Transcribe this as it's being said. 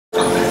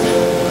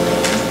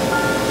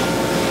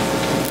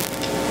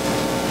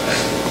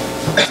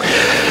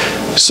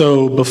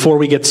So before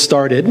we get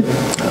started,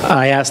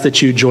 I ask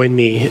that you join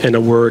me in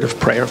a word of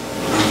prayer.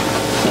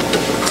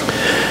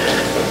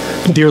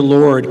 Dear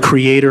Lord,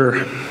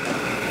 creator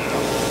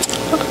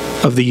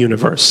of the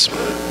universe,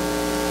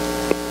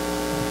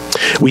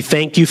 we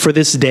thank you for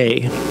this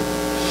day,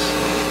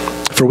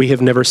 for we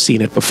have never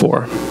seen it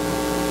before.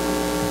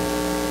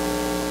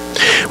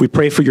 We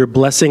pray for your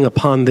blessing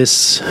upon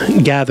this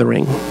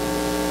gathering.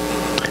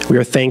 We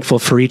are thankful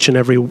for each and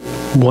every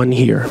one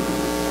here.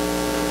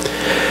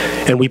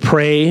 And we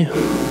pray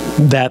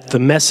that the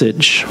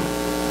message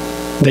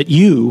that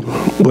you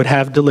would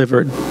have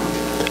delivered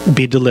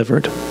be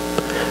delivered,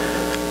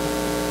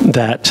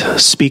 that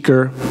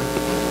speaker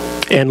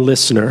and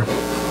listener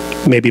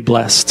may be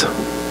blessed.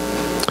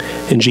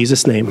 In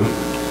Jesus' name,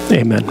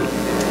 amen.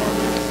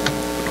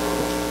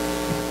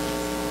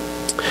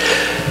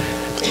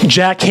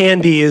 Jack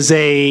Handy is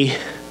a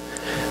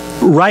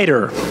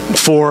writer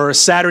for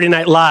Saturday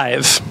Night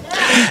Live,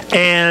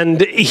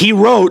 and he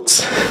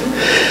wrote,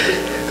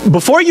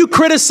 "Before you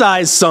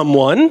criticize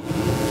someone,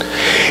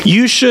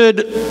 you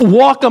should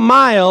walk a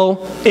mile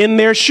in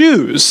their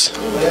shoes.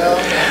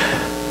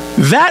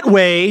 That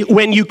way,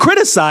 when you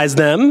criticize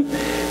them,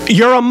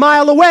 you're a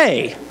mile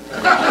away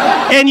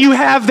and you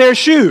have their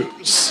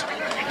shoes."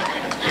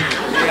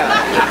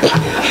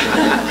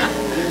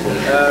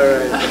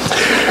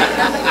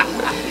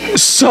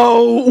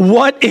 So,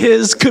 what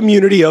is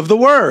Community of the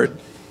Word?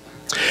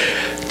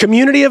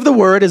 Community of the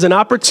Word is an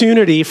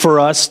opportunity for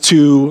us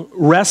to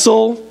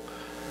wrestle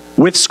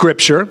with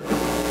Scripture,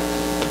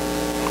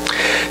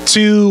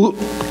 to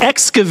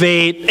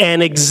excavate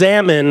and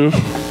examine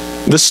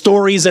the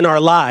stories in our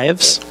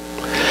lives,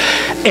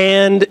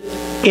 and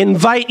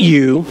invite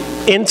you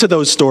into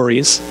those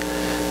stories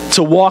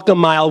to walk a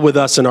mile with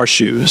us in our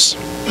shoes.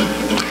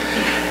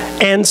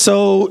 And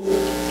so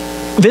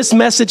this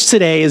message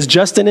today is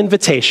just an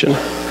invitation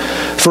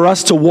for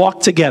us to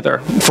walk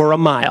together for a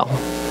mile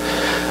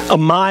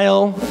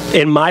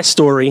in my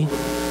story.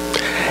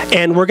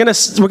 And we're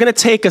gonna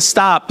take a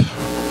stop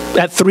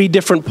at 3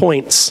 different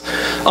points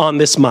on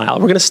this mile.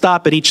 We're gonna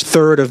stop at each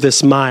third of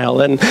this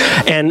mile, and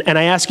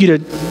I ask you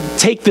to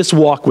take this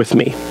walk with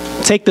me.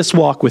 Take this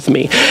walk with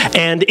me.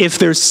 And if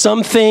there's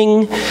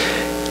something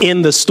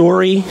in the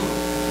story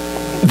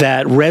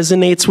that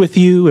resonates with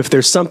you, if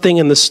there's something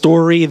in the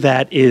story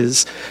that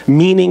is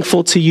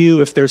meaningful to you,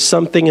 if there's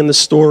something in the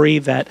story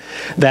that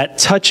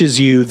touches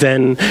you,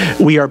 then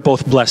we are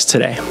both blessed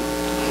today.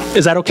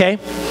 Is that okay?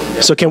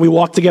 So can we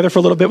walk together for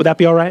a little bit? Would that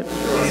be all right?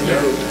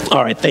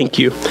 All right, thank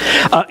you.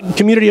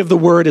 Community of the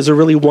Word is a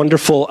really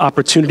wonderful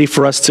opportunity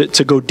for us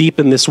to go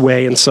deep in this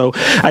way. And so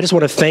I just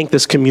want to thank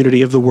this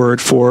Community of the Word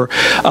for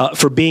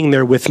being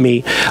there with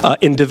me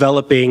in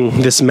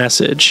developing this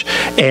message.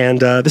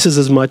 And this is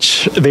as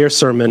much their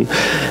sermon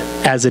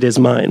as it is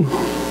mine.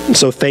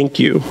 So thank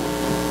you.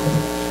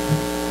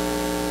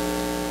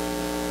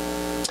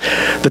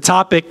 The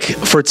topic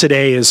for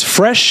today is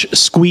fresh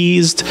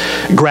squeezed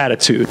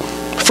gratitude.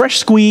 Fresh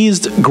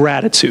squeezed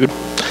gratitude.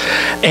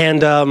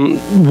 And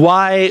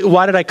why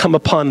did I come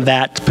upon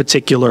that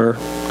particular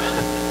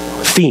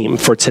theme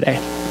for today?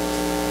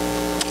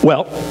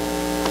 Well,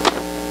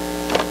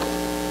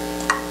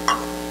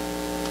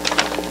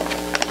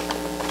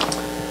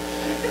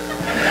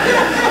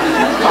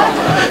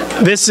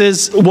 this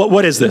is,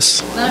 what is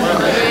this?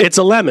 It's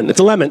a lemon. It's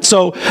a lemon.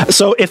 So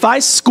if I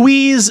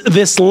squeeze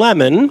this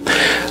lemon,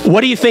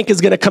 what do you think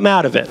is going to come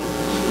out of it?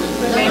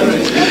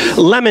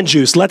 Lemon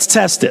juice. Let's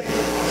test it.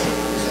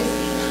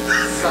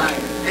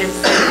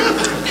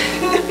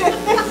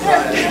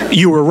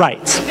 You were right.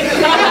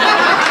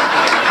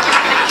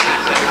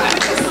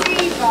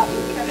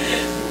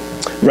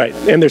 Right,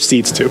 and there's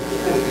seeds too.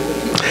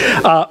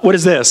 What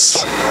is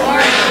this?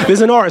 This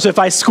is an orange. So if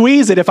I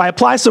squeeze it, if I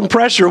apply some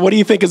pressure, what do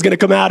you think is going to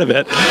come out of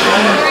it?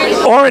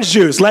 Orange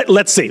juice.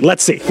 Let's see.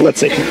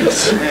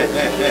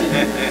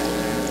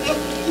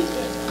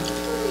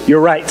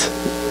 You're right.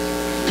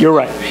 You're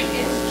right.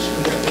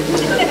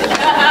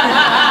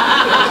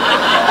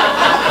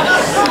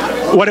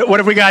 What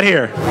have we got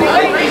here?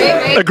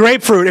 A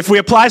grapefruit. If we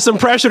apply some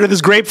pressure to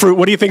this grapefruit,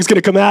 what do you think is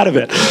going to come out of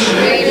it?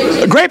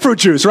 Grapefruit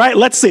juice, right?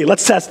 Let's see.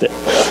 Let's test it.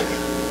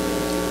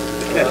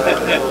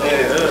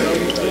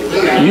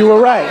 You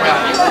were right.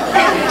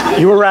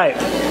 You were right.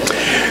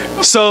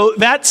 So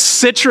that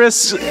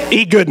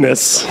citrus-y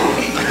goodness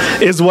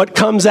is what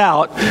comes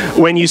out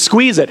when you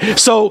squeeze it.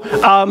 So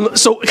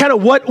kind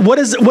of what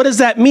does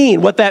that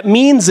mean? What that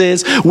means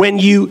is when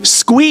you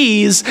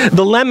squeeze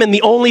the lemon,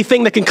 the only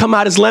thing that can come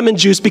out is lemon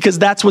juice because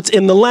that's what's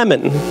in the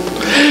lemon.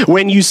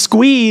 When you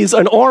squeeze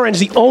an orange,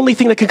 the only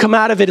thing that can come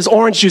out of it is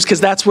orange juice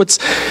because that's what's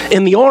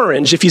in the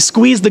orange. If you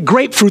squeeze the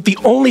grapefruit, the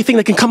only thing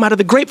that can come out of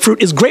the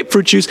grapefruit is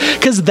grapefruit juice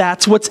because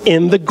that's what's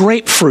in the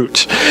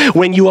grapefruit.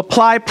 When you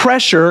apply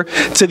pressure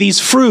to these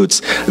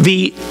fruits,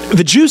 the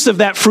juice of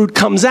that fruit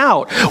comes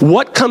out.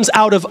 What comes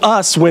out of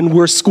us when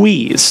we're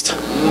squeezed?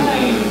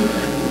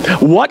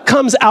 What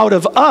comes out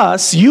of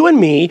us, you and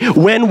me,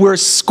 when we're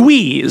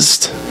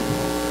squeezed?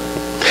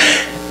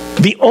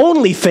 The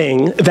only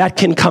thing that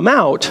can come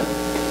out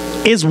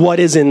is what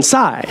is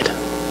inside.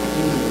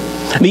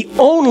 The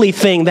only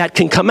thing that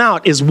can come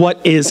out is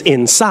what is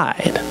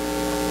inside.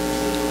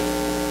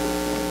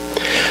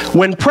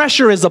 When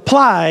pressure is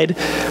applied,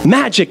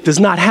 magic does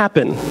not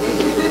happen.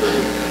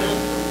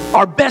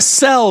 Our best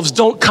selves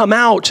don't come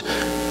out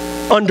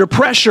under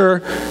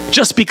pressure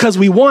just because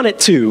we want it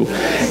to.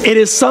 It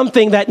is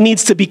something that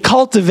needs to be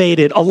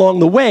cultivated along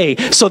the way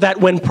so that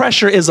when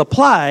pressure is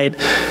applied,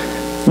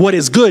 what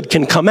is good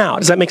can come out.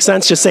 Does that make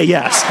sense? Just say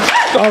yes.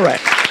 All right.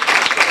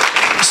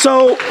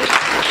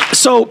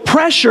 So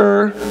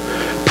pressure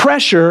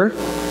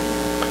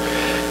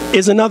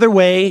is another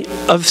way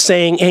of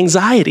saying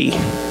anxiety.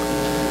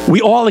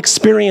 We all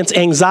experience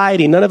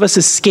anxiety. None of us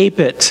escape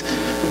it.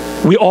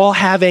 We all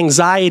have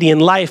anxiety in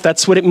life.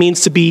 That's what it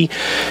means to be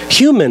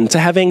human, to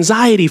have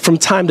anxiety from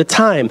time to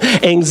time.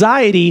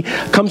 Anxiety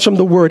comes from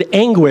the word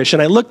anguish,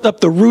 and I looked up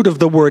the root of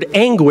the word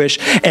anguish,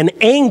 and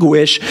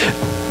anguish,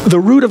 the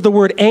root of the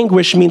word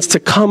anguish means to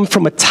come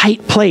from a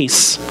tight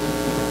place.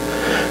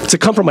 To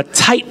come from a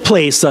tight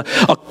place, a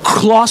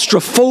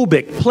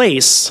claustrophobic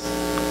place.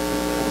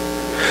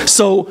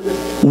 So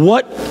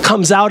what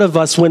comes out of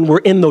us when we're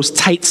in those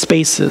tight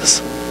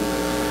spaces?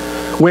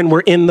 When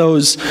we're in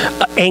those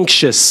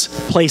anxious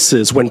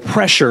places, when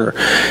pressure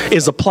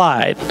is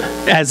applied,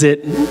 as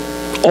it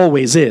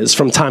always is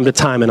from time to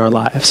time in our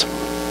lives.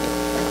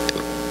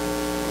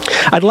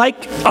 I'd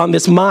like, on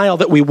this mile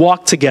that we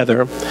walk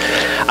together,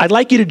 I'd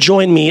like you to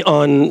join me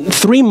on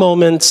 3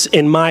 moments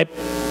in my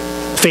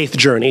faith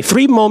journey,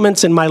 3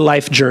 moments in my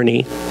life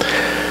journey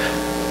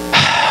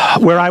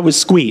where I was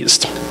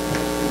squeezed,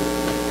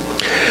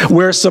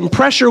 where some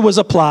pressure was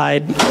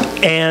applied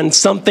and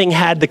something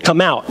had to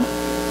come out.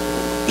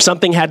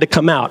 Something had to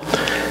come out.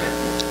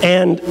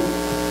 And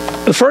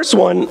the first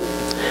one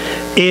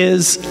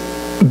is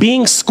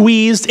being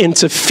squeezed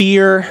into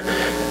fear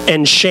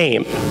and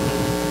shame.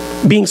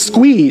 Being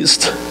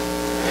squeezed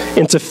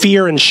into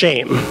fear and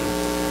shame.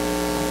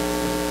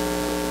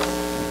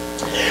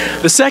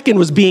 The second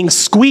was being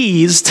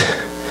squeezed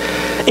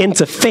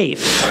into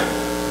faith.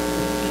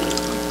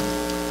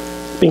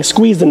 Being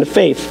squeezed into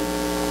faith.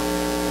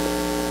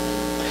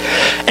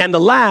 And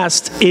the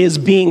last is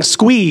being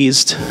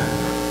squeezed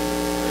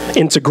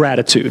into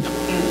gratitude.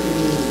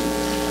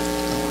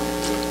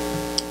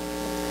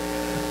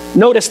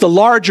 Notice the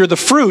larger the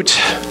fruit,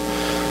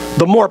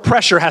 the more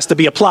pressure has to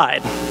be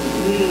applied.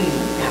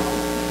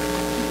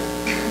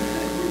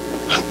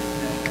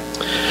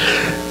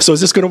 So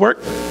is this going to work?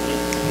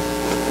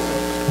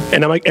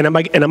 And am I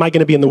going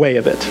to be in the way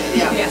of it?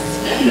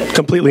 Yes.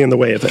 Completely in the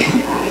way of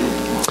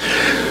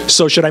it.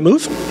 So should I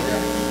move?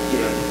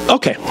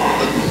 Okay.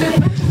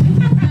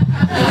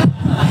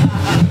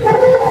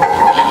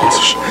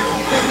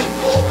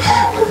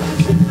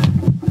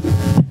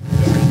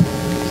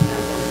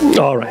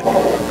 All right.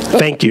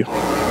 Thank you.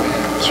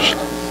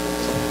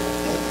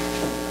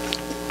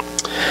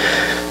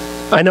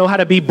 I know how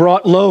to be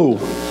brought low,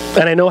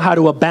 and I know how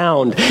to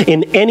abound.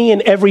 In any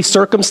and every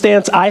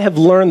circumstance, I have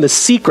learned the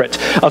secret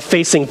of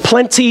facing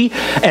plenty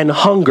and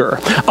hunger,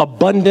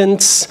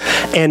 abundance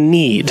and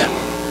need.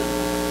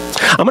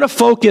 I'm going to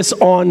focus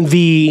on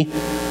the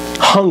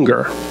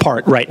hunger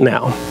part right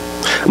now.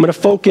 I'm going to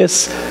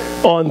focus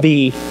on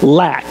the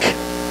lack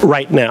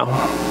right now.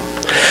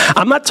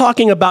 I'm not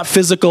talking about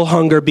physical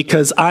hunger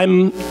because I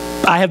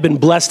have been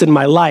blessed in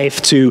my life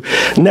to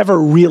never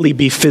really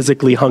be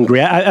physically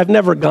hungry. I've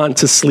never gone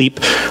to sleep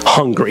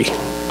hungry.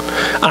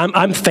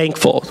 I'm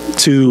thankful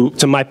to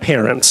my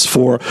parents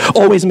for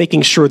always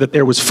making sure that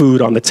there was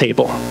food on the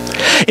table.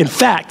 In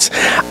fact,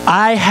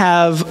 I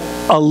have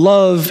a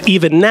love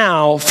even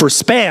now for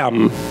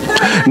Spam.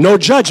 No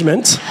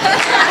judgment.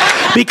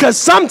 Because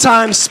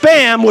sometimes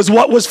Spam was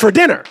what was for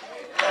dinner.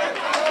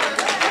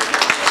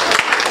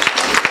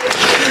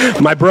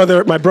 My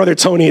brother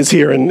Tony is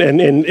here,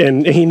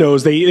 and he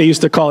knows they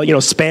used to call it,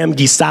 Spam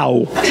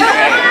gisao.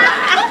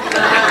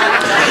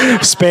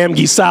 Spam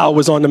gisao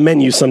was on the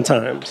menu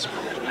sometimes.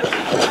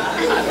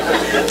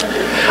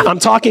 I'm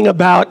talking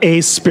about a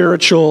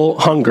spiritual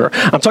hunger.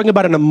 I'm talking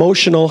about an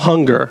emotional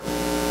hunger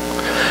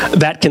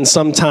that can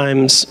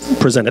sometimes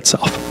present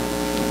itself.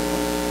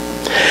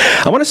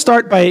 I want to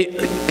start by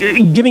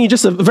giving you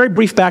just a very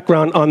brief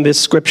background on this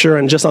scripture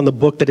and just on the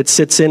book that it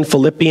sits in,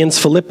 Philippians.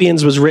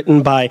 Philippians was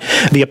written by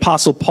the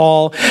Apostle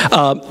Paul.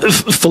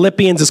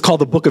 Philippians is called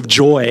the book of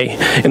joy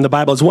in the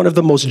Bible. It's one of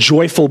the most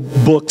joyful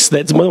books,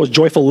 one of the most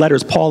joyful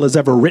letters Paul has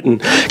ever written,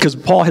 because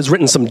Paul has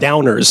written some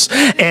downers.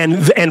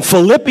 And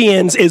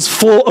Philippians is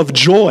full of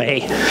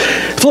joy.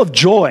 Full of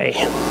joy.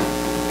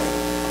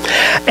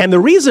 And the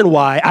reason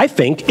why, I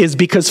think, is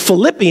because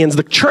Philippians,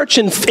 the church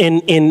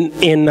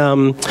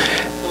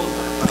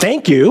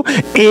thank you,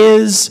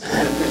 is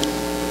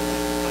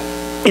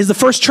the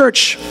first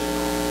church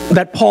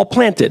that Paul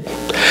planted.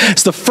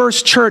 It's the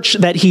first church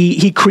that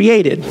he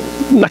created.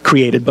 Not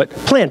created, but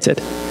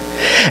planted.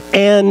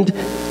 And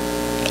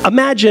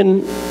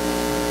imagine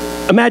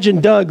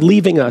Doug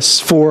leaving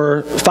us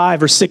for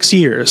 5 or 6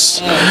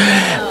 years.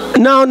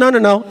 No.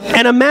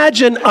 And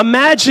imagine,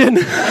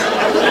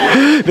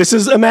 this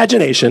is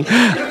imagination.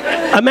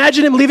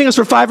 Imagine him leaving us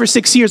for 5 or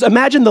 6 years.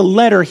 Imagine the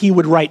letter he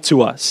would write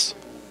to us.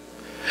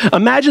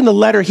 Imagine the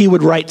letter he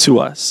would write to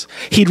us.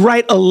 He'd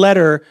write a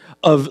letter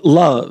of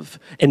love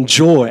and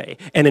joy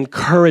and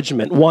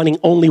encouragement, wanting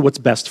only what's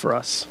best for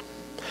us.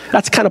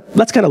 That's kind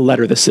of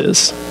letter this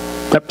is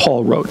that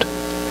Paul wrote.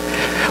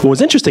 What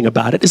was interesting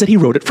about it is that he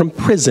wrote it from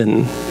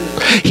prison.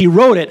 He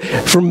wrote it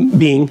from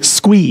being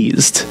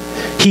squeezed.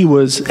 He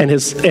was, and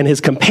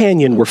his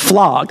companion were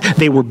flogged.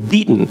 They were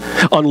beaten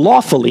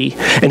unlawfully,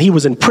 and he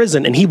was in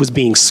prison, and he was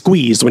being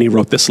squeezed when he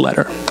wrote this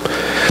letter.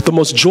 The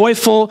most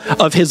joyful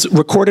of his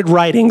recorded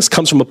writings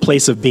comes from a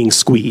place of being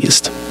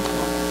squeezed.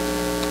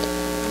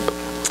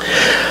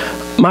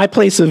 My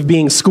place of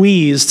being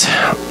squeezed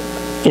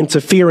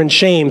into fear and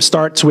shame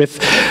starts with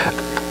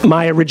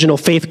my original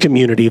faith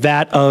community,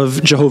 that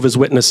of Jehovah's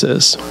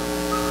Witnesses.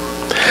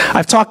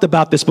 I've talked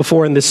about this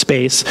before in this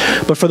space,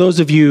 but for those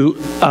of you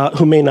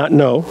who may not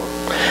know,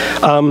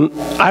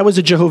 I was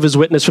a Jehovah's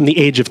Witness from the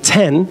age of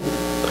 10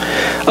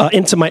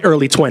 into my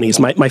early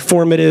 20s, my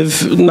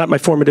formative, not my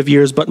formative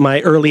years, but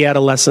my early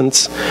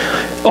adolescence,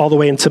 all the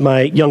way into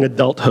my young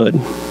adulthood.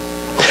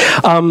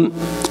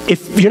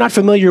 If you're not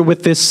familiar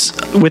with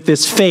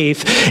this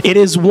faith, it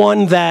is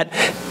one that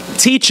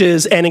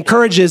teaches and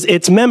encourages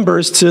its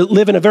members to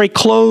live in a very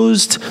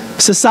closed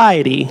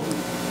society.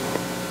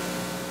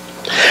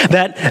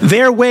 That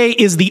their way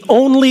is the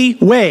only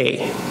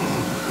way.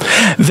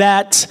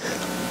 That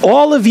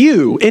all of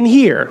you in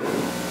here,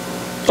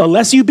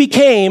 unless you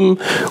became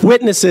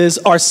witnesses,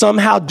 are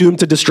somehow doomed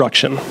to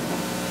destruction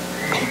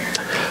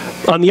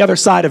on the other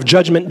side of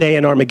Judgment Day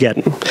and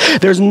Armageddon.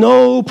 There's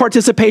no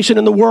participation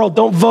in the world.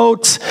 Don't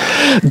vote.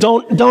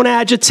 Don't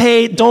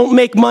agitate. Don't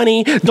make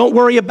money. Don't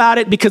worry about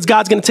it because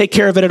God's going to take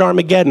care of it at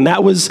Armageddon.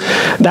 That was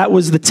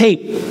the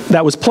tape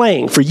that was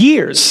playing for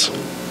years.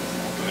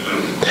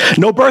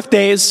 No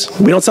birthdays.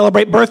 We don't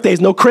celebrate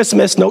birthdays. No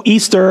Christmas. No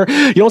Easter.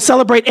 You don't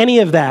celebrate any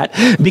of that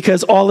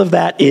because all of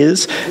that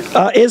is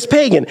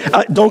pagan.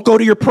 Don't go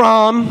to your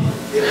prom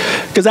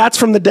because that's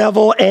from the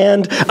devil.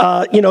 And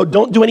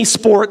don't do any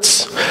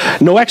sports.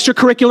 No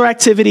extracurricular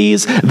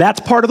activities.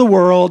 That's part of the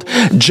world.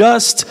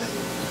 Just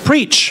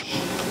preach.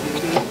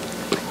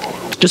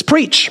 Just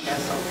preach.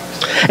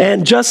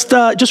 And just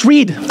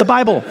read the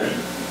Bible.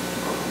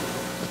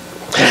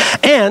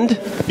 And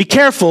be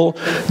careful,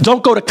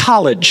 don't go to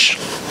college.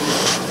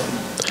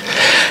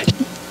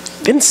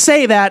 Didn't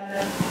say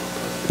that,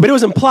 but it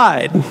was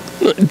implied.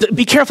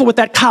 Be careful with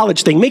that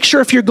college thing. Make sure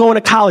if you're going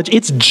to college,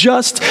 it's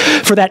just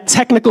for that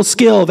technical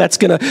skill that's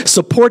going to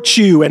support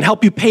you and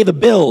help you pay the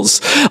bills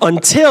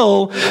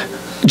until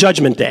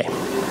Judgment Day.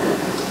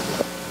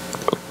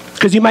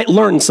 Because you might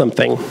learn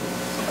something.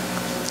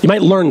 You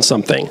might learn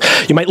something.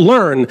 You might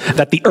learn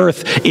that the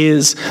earth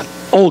is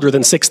older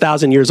than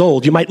 6,000 years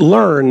old. You might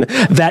learn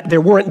that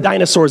there weren't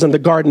dinosaurs in the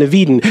Garden of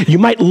Eden. You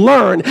might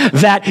learn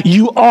that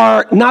you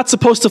are not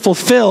supposed to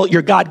fulfill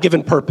your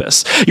God-given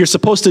purpose. You're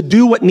supposed to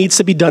do what needs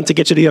to be done to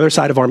get you to the other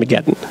side of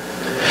Armageddon.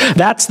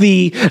 That's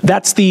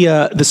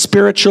the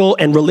spiritual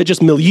and religious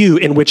milieu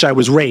in which I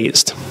was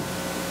raised.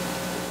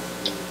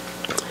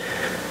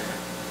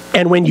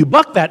 And when you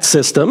buck that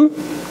system,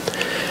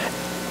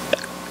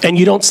 and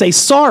you don't say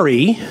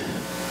sorry,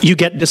 you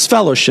get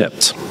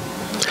disfellowshipped,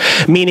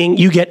 meaning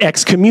you get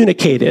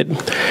excommunicated,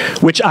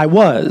 which I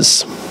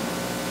was.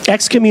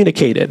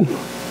 Excommunicated,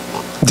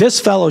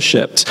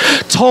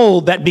 disfellowshipped,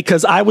 told that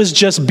because I was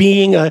just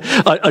being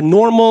a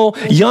normal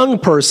young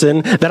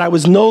person, that I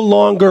was no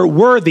longer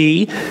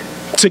worthy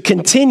to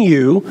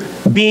continue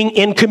being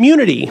in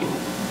community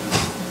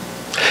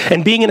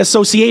and being in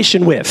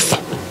association with.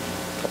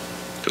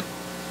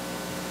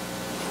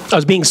 I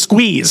was being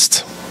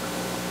squeezed.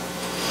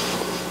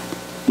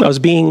 I was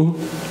being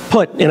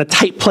put in a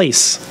tight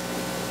place.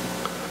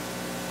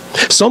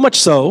 So much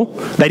so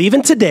that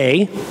even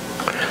today,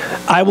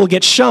 I will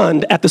get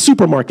shunned at the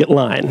supermarket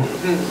line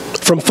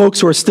from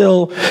folks who are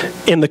still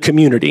in the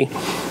community.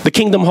 The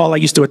Kingdom Hall I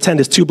used to attend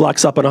is 2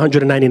 blocks up on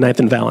 199th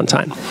and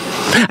Valentine.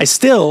 I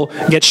still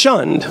get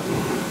shunned.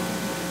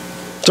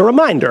 It's a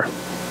reminder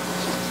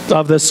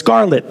of the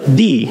scarlet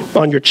D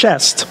on your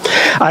chest.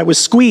 I was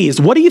squeezed.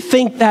 What do you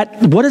think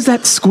what is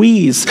that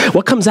squeeze?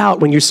 What comes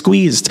out when you're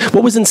squeezed?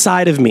 What was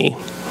inside of me?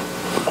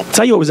 I'll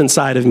tell you what was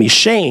inside of me.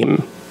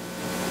 Shame,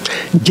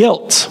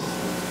 guilt,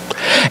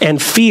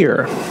 and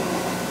fear.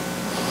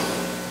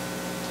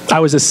 I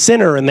was a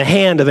sinner in the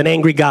hand of an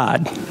angry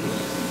God.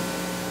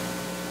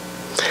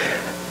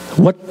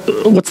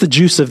 What's the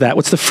juice of that?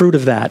 What's the fruit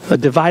of that? A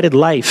divided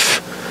life.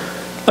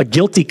 A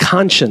guilty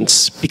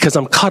conscience because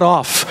I'm cut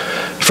off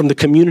from the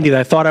community that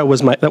I thought that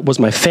was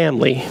my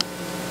family.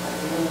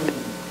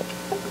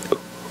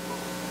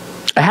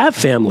 I have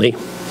family.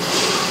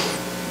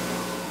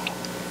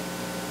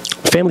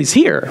 Family's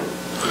here.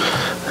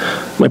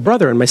 My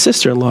brother and my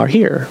sister-in-law are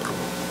here.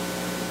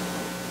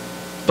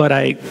 But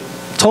I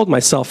told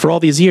myself for all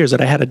these years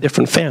that I had a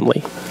different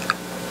family.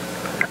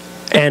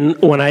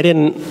 And when I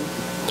didn't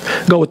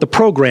go with the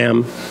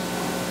program,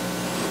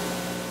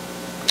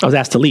 I was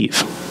asked to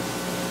leave.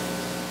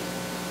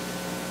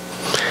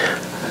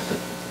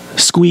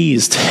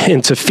 squeezed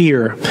into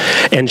fear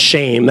and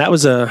shame. That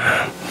was a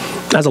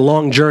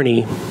long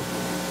journey.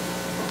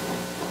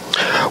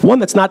 One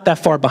that's not that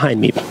far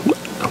behind me.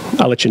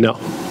 I'll let you know.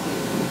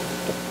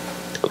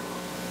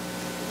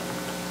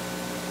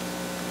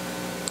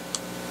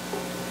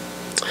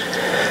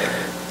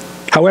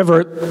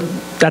 However,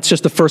 that's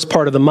just the first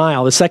part of the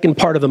mile. The second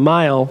part of the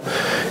mile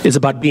is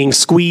about being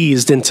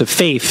squeezed into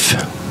faith,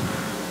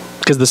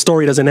 because the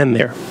story doesn't end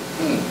there.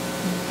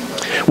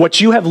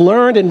 What you have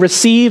learned and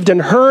received and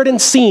heard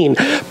and seen,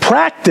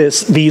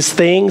 practice these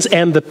things,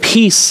 and the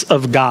peace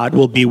of God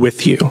will be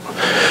with you.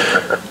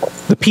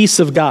 The peace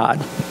of God.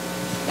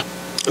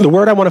 The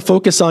word I want to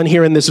focus on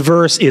here in this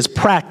verse is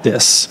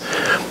practice.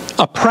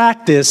 A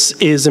practice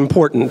is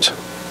important.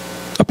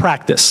 A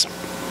practice.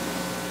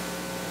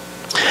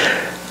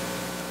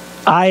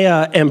 I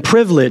am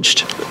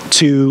privileged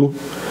to,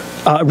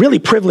 really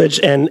privileged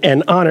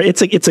and honored.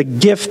 It's a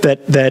gift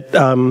that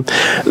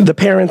the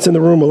parents in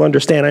the room will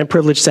understand. I'm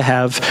privileged to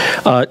have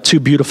two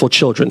beautiful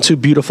children, two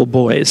beautiful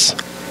boys,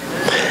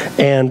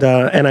 and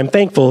I'm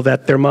thankful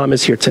that their mom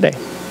is here today.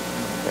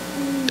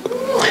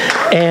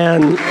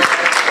 And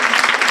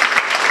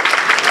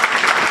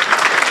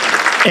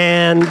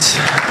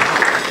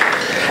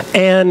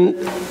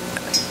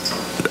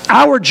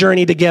our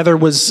journey together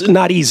was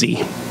not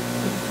easy.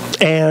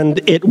 And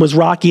it was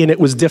rocky and it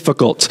was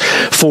difficult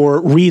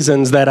for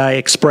reasons that I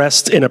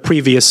expressed in a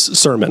previous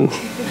sermon.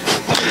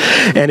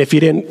 And if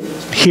you didn't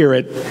hear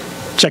it,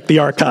 check the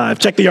archive.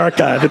 Check the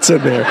archive. It's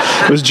in there.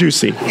 It was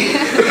juicy.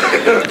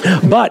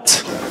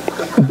 But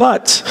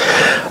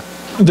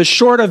the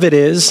short of it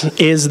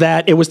is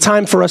that it was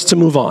time for us to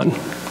move on.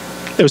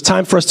 It was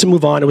time for us to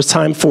move on. It was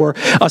time for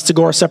us to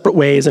go our separate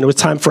ways, and it was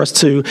time for us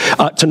to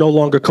no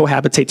longer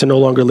cohabitate, to no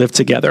longer live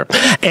together.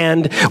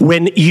 And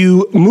when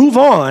you move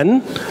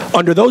on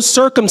under those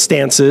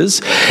circumstances,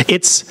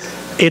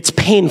 it's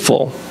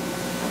painful.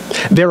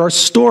 There are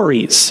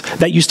stories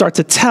that you start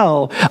to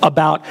tell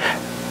about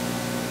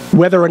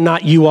whether or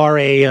not you are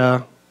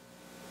a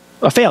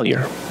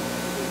failure.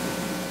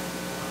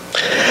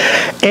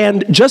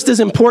 And just as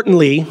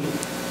importantly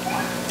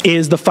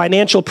is the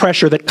financial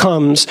pressure that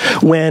comes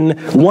when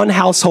one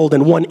household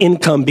and one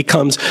income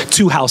becomes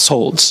two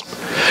households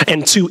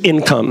and two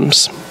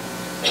incomes.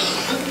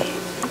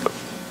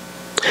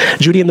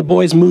 Judy and the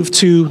boys moved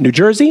to New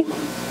Jersey,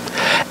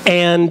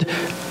 and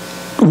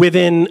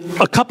within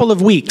a couple of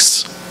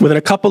weeks,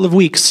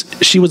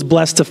 she was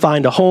blessed to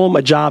find a home,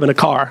 a job, and a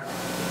car.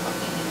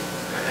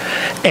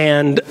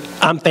 And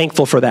I'm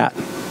thankful for that.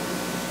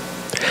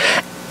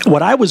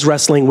 What I was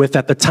wrestling with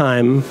at the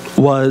time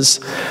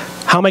was,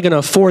 how am I going to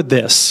afford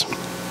this?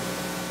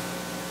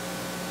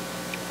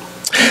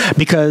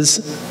 Because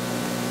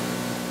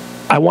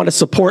I want to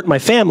support my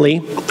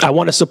family, I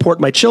want to support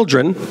my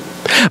children,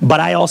 but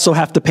I also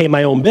have to pay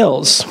my own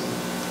bills.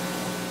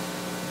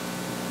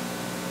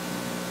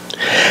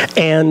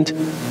 And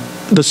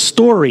the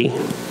story,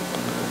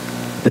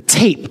 the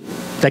tape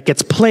that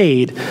gets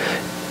played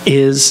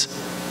is,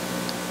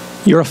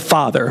 you're a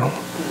father.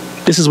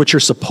 This is what you're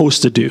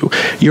supposed to do.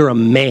 You're a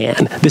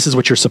man. This is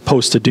what you're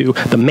supposed to do.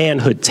 The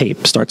manhood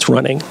tape starts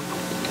running,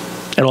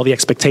 and all the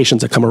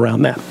expectations that come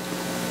around that.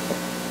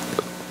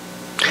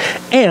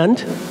 And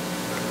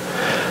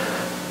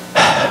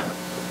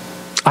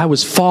I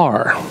was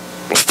far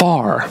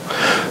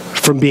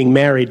from being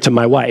married to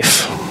my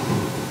wife.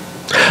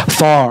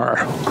 Far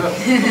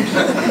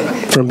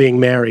from being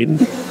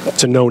married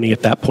to Noni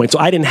at that point. So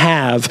I didn't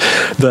have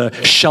the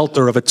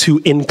shelter of a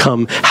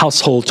two-income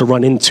household to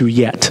run into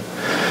yet.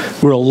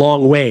 We're a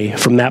long way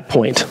from that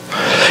point.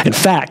 In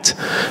fact,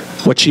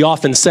 what she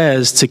often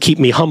says to keep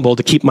me humble,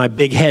 to keep my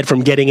big head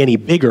from getting any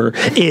bigger,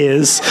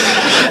 is,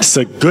 it's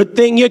a good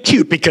thing you're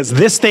cute, because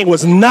this thing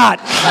was not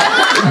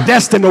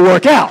destined to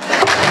work out.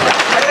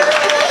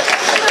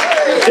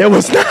 It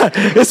was not.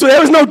 There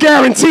was no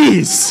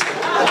guarantees.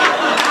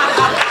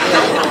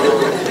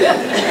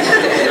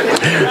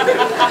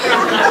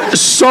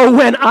 So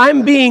when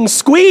I'm being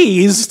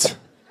squeezed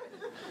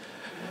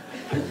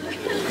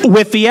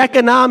with the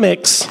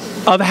economics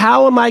of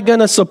how am I going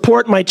to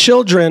support my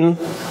children,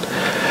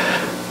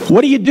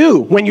 what do you do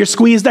when you're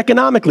squeezed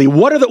economically?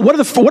 What are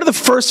the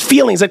first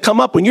feelings that come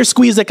up when you're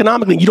squeezed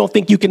economically and you don't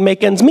think you can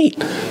make ends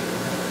meet?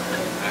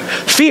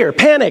 Fear,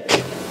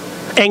 panic,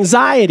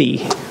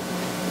 anxiety.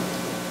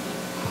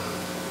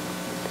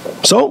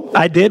 So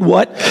I did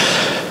what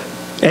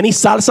any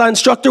salsa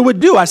instructor would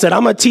do. I said,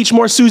 I'm going to teach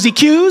more Suzy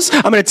Q's.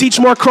 I'm going to teach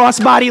more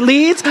crossbody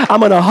leads. I'm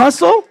going to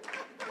hustle.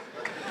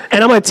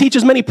 And I'm going to teach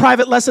as many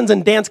private lessons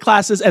and dance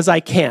classes as I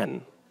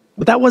can.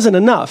 But that wasn't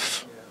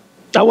enough.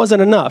 That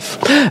wasn't enough.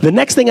 The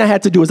next thing I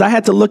had to do is I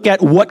had to look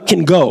at what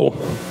can go.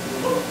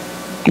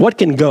 What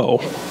can go?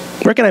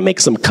 Where can I make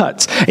some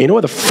cuts? And you know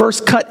what the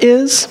first cut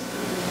is?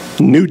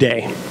 New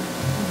day.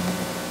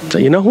 So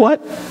you know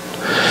what?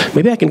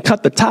 Maybe I can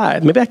cut the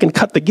tithe. Maybe I can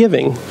cut the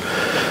giving.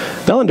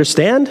 They'll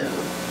understand.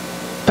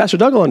 Pastor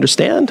Doug will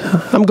understand.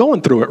 I'm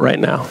going through it right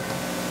now.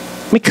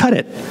 Let me cut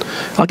it.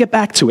 I'll get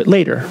back to it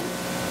later.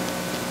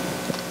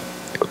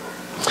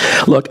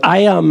 Look,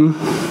 I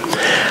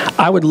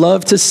I would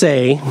love to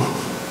say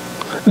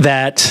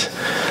that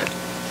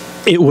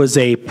it was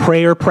a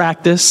prayer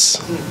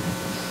practice.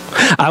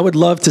 I would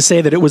love to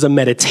say that it was a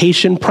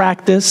meditation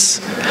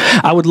practice.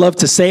 I would love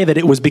to say that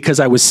it was because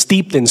I was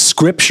steeped in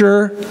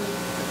Scripture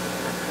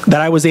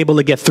that I was able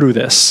to get through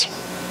this.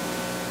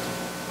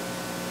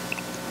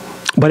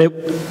 But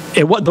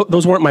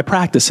those weren't my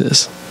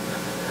practices.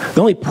 The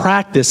only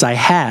practice I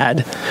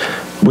had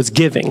was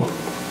giving.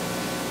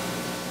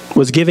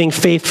 Was giving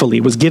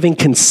faithfully, was giving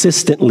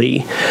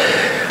consistently.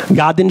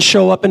 God didn't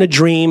show up in a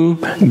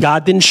dream.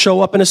 God didn't show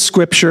up in a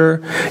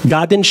scripture.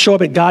 God didn't show up,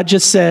 and God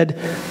just said,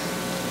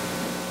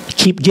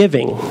 keep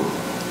giving.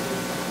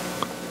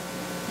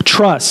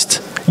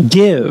 Trust,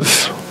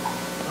 give.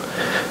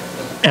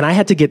 And I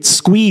had to get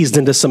squeezed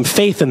into some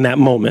faith in that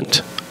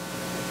moment.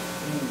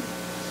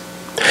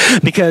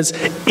 Because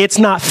it's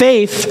not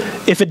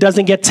faith if it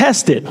doesn't get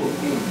tested.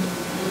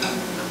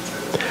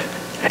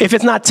 If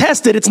it's not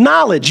tested, it's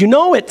knowledge. You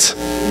know it.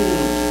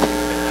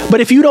 But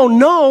if you don't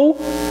know,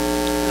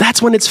 that's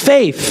when it's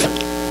faith.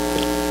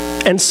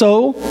 And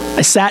so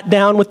I sat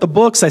down with the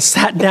books. I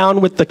sat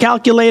down with the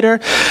calculator.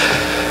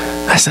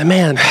 I said,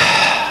 man,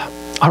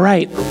 all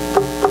right,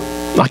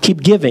 I'll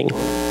keep giving.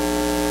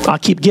 I'll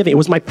keep giving. It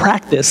was my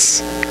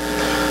practice.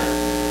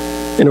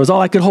 And it was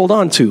all I could hold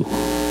on to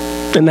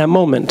in that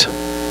moment.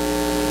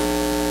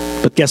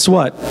 But guess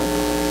what?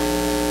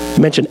 I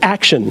mentioned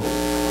action.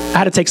 I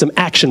had to take some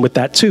action with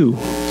that too.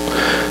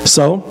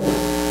 So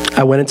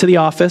I went into the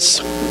office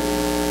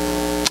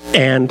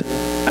and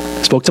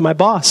spoke to my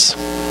boss.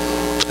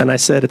 And I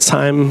said, it's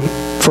time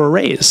for a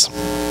raise.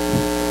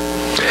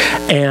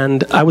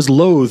 And I was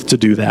loath to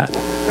do that.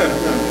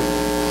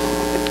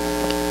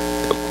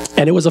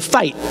 And it was a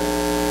fight.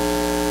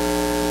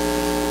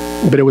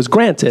 But it was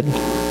granted.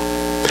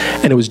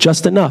 And it was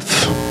just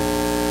enough.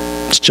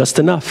 It's just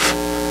enough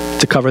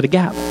to cover the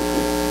gap.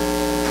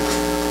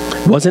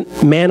 It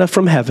wasn't manna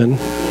from heaven.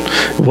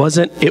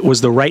 It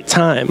was the right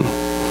time.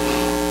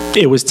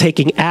 It was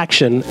taking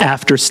action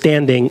after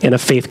standing in a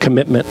faith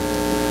commitment.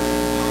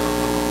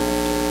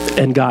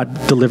 And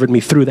God delivered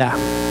me through that.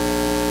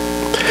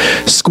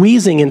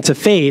 Squeezing into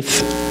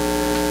faith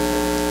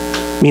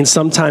means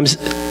sometimes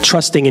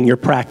trusting in your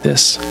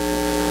practice,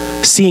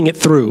 seeing it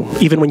through,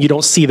 even when you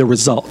don't see the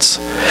results.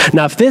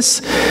 Now, if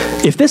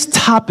this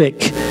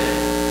topic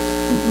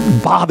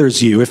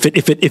bothers you, if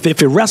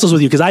it wrestles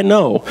with you, because I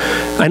know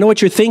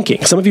what you're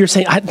thinking. Some of you are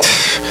saying,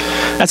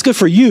 that's good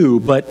for you,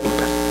 but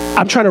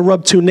I'm trying to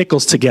rub two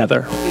nickels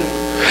together.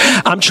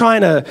 I'm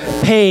trying to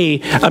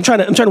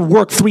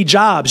work 3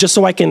 jobs just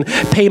so I can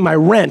pay my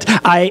rent.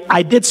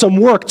 I did some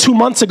work 2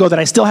 months ago that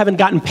I still haven't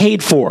gotten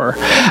paid for.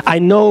 I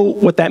know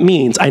what that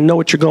means. I know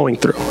what you're going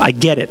through. I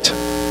get it.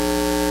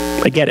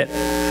 I get it.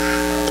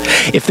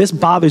 If this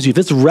bothers you,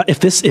 if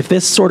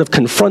this sort of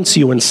confronts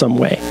you in some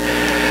way,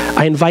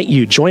 I invite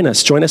you, join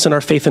us in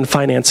our Faith and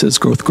Finances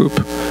growth group.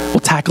 We'll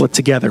tackle it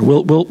together.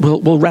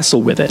 We'll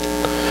wrestle with it.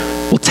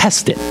 We'll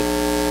test it.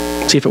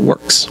 See if it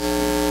works.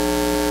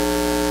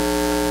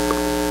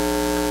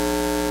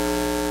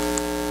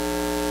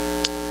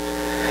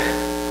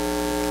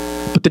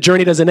 But the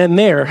journey doesn't end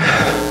there.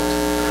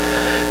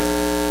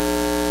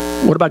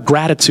 What about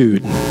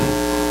gratitude?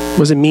 What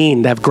does it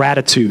mean to have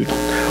gratitude?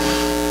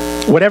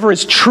 Whatever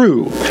is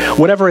true,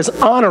 whatever is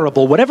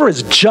honorable, whatever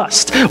is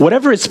just,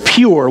 whatever is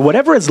pure,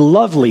 whatever is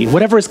lovely,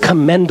 whatever is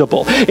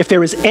commendable, if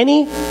there is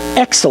any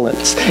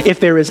excellence,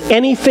 if there is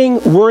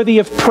anything worthy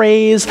of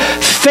praise,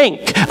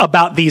 think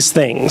about these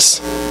things.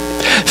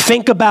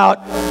 Think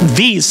about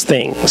these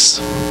things.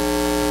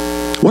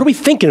 What are we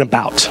thinking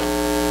about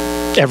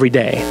every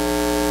day?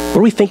 What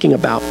are we thinking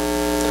about?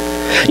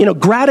 You know,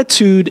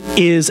 gratitude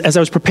is, as I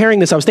was preparing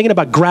this, I was thinking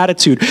about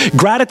gratitude.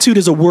 Gratitude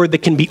is a word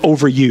that can be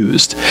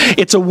overused.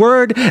 It's a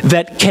word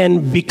that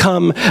can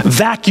become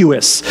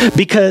vacuous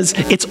because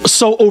it's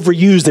so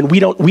overused and we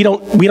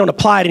don't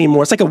apply it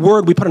anymore. It's like a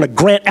word we put on a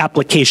grant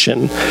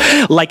application,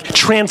 like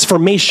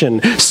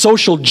transformation,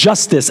 social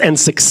justice, and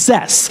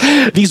success.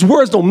 These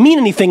words don't mean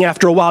anything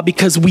after a while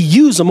because we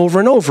use them over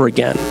and over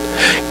again.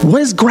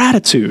 What is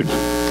gratitude?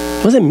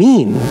 What does it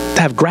mean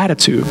to have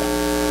gratitude?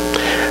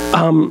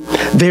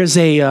 There's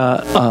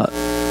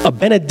a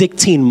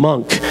Benedictine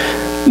monk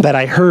that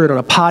I heard on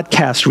a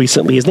podcast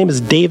recently. His name is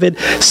David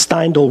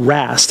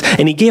Steindl-Rast,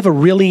 and he gave a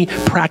really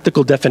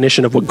practical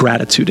definition of what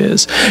gratitude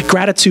is.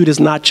 Gratitude is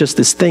not just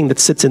this thing that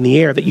sits in the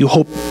air that you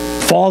hope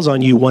falls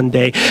on you one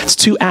day. It's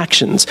 2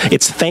 actions.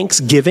 It's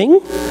thanksgiving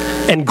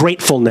and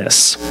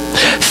gratefulness.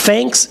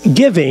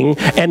 Thanksgiving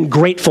and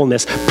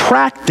gratefulness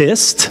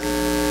practiced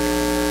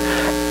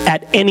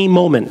at any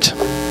moment.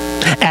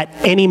 At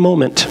any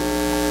moment.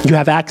 You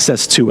have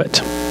access to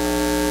it.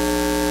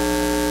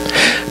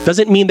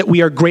 Doesn't mean that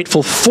we are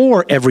grateful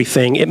for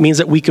everything. It means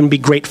that we can be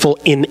grateful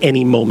in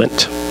any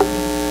moment.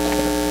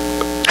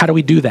 How do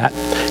we do that?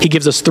 He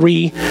gives us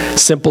 3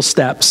 simple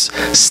steps.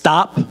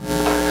 Stop,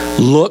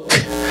 look,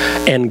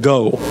 and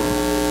go.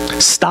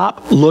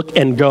 Stop, look,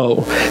 and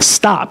go.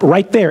 Stop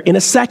right there in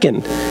a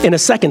second. In a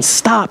second,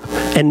 stop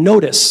and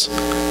notice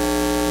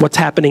what's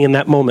happening in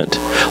that moment.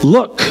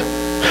 Look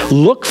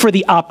Look for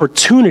the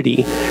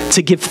opportunity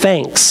to give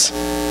thanks.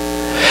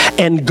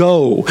 And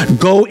go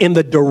in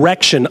the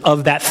direction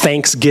of that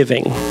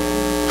thanksgiving.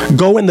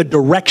 Go in the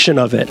direction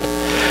of it.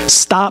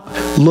 Stop,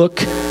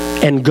 look,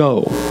 and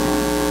go.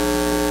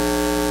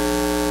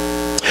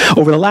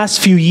 Over the last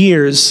few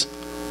years,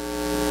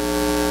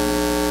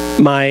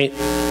 my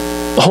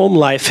home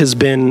life has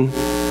been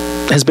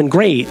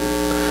great.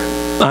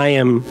 I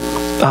am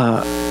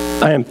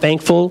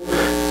thankful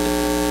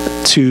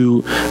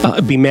to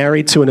be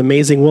married to an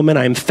amazing woman.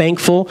 I am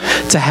thankful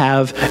to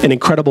have an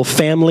incredible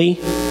family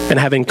and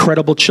have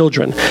incredible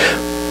children.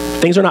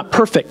 Things are not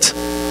perfect,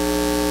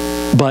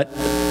 but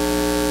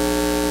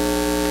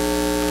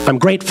I'm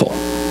grateful.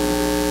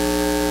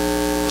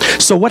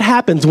 So what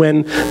happens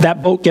when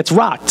that boat gets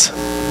rocked?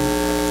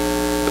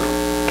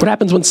 What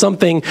happens when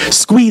something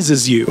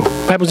squeezes you?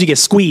 What happens when you get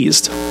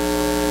squeezed?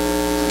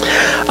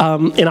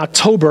 In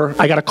October,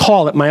 I got a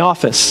call at my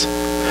office.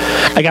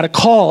 I got a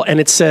call and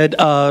it said,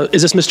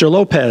 is this Mr.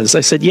 Lopez?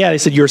 I said, yeah. They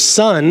said, your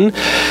son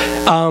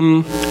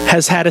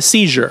has had a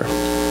seizure.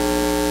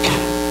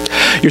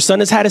 Your son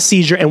has had a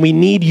seizure and we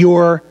need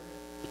your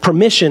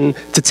permission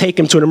to take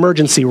him to an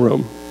emergency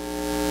room.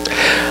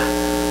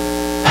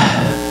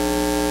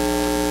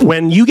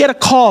 When you get a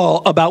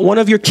call about one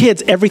of your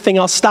kids, everything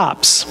else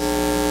stops.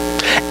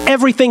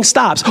 Everything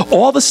stops.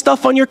 All the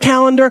stuff on your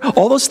calendar,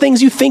 all those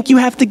things you think you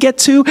have to get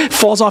to,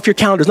 falls off your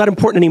calendar. It's not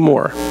important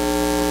anymore.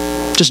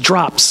 Just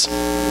drops.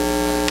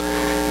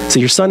 So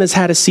your son has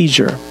had a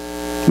seizure.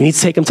 We need to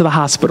take him to the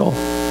hospital.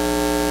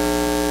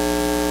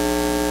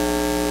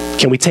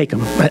 Can we take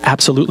him?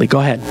 Absolutely. Go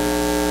ahead.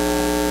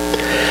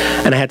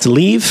 And I had to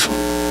leave.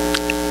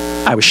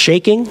 I was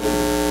shaking.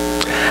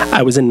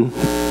 I was in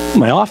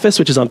my office,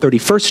 which is on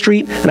 31st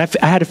Street, and I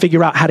had to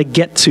figure out how to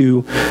get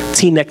to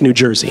Teaneck, New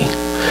Jersey.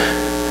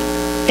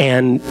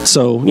 And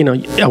so,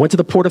 I went to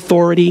the Port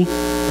Authority.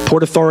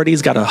 Port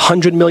Authority's got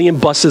 100 million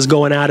buses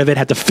going out of it.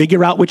 Had to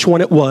figure out which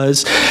one it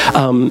was.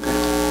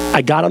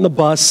 I got on the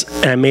bus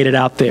and I made it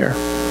out there.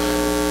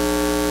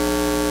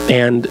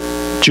 And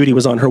Judy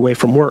was on her way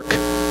from work.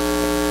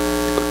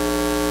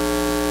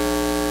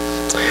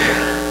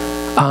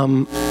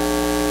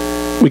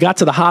 We got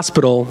to the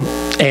hospital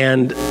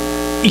and,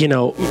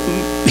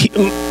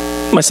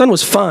 my son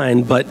was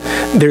fine, but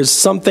there's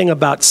something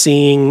about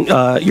seeing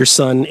your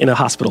son in a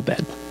hospital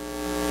bed.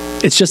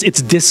 It's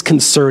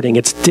disconcerting.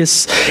 It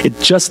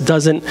just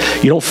doesn't,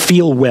 you don't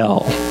feel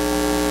well.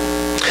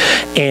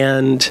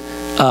 And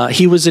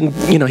he was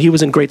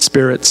in great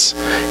spirits.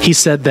 He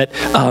said that,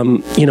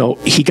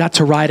 he got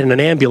to ride in an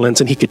ambulance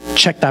and he could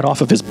check that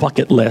off of his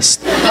bucket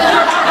list.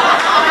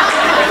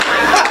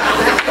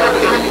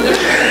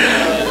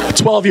 A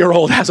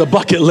 12-year-old has a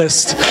bucket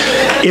list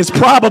is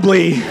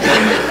probably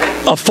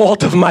a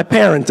fault of my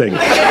parenting.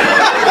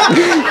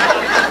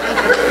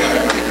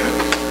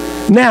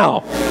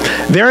 Now,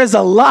 there's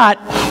a lot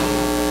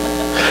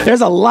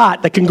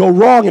that can go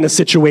wrong in a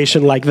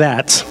situation like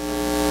that.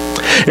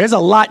 There's a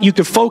lot you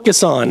could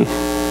focus on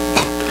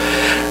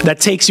that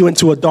takes you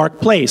into a dark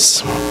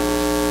place.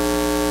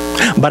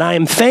 But I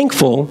am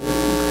thankful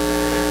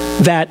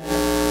that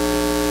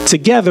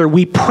together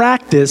we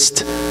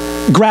practiced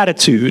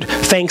gratitude,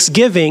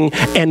 thanksgiving,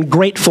 and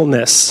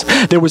gratefulness.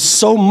 There was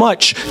so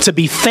much to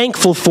be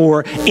thankful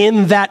for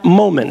in that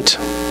moment.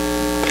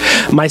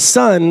 My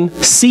son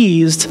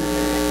seized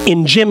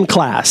in gym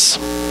class.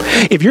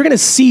 If you're going to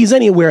seize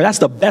anywhere, that's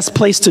the best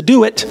place to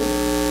do it,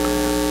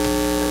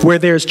 where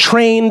there's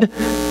trained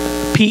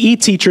PE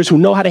teachers who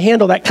know how to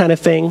handle that kind of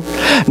thing,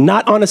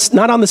 not on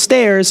the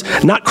stairs,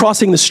 not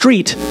crossing the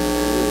street,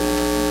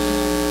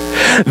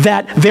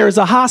 that there's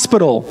a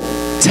hospital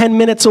 10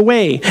 minutes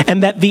away,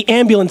 and that the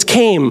ambulance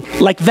came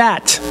like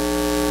that.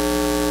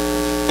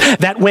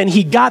 That when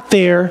he got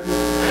there,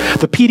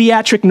 the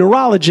pediatric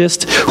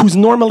neurologist, who's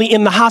normally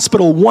in the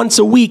hospital once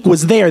a week,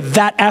 was there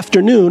that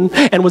afternoon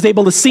and was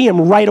able to see him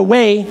right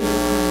away.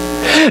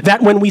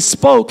 That when we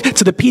spoke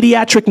to the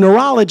pediatric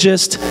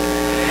neurologist,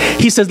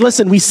 he says,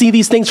 listen, we see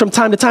these things from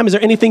time to time. Is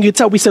there anything you could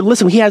tell? We said,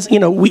 listen, he has,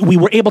 we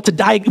were able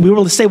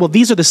to say, well,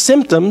 these are the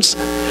symptoms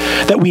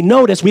that we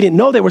noticed. We didn't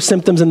know there were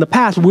symptoms in the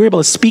past. We were able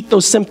to speak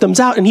those symptoms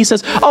out. And he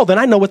says, oh, then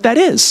I know what that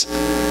is.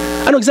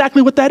 I know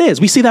exactly what that is.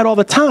 We see that all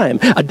the time.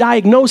 A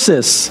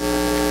diagnosis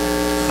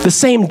the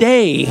same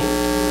day.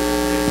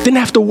 Didn't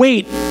have to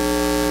wait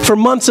for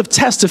months of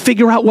tests to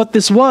figure out what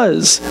this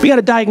was. We got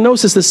a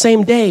diagnosis the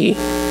same day.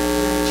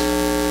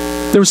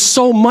 There was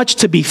so much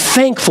to be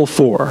thankful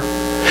for.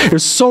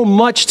 There's so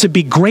much to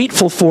be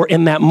grateful for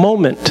in that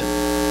moment.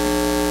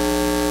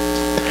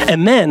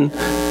 And then,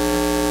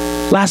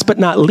 last but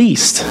not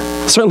least,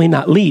 certainly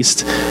not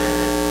least,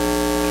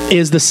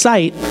 is the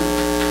sight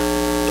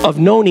of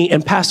Noni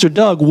and Pastor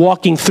Doug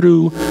walking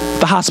through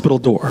the hospital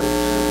door.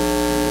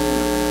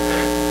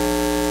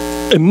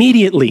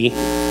 Immediately,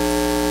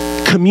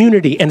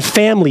 community and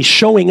family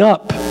showing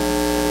up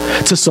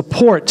to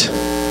support,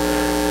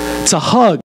 to hug,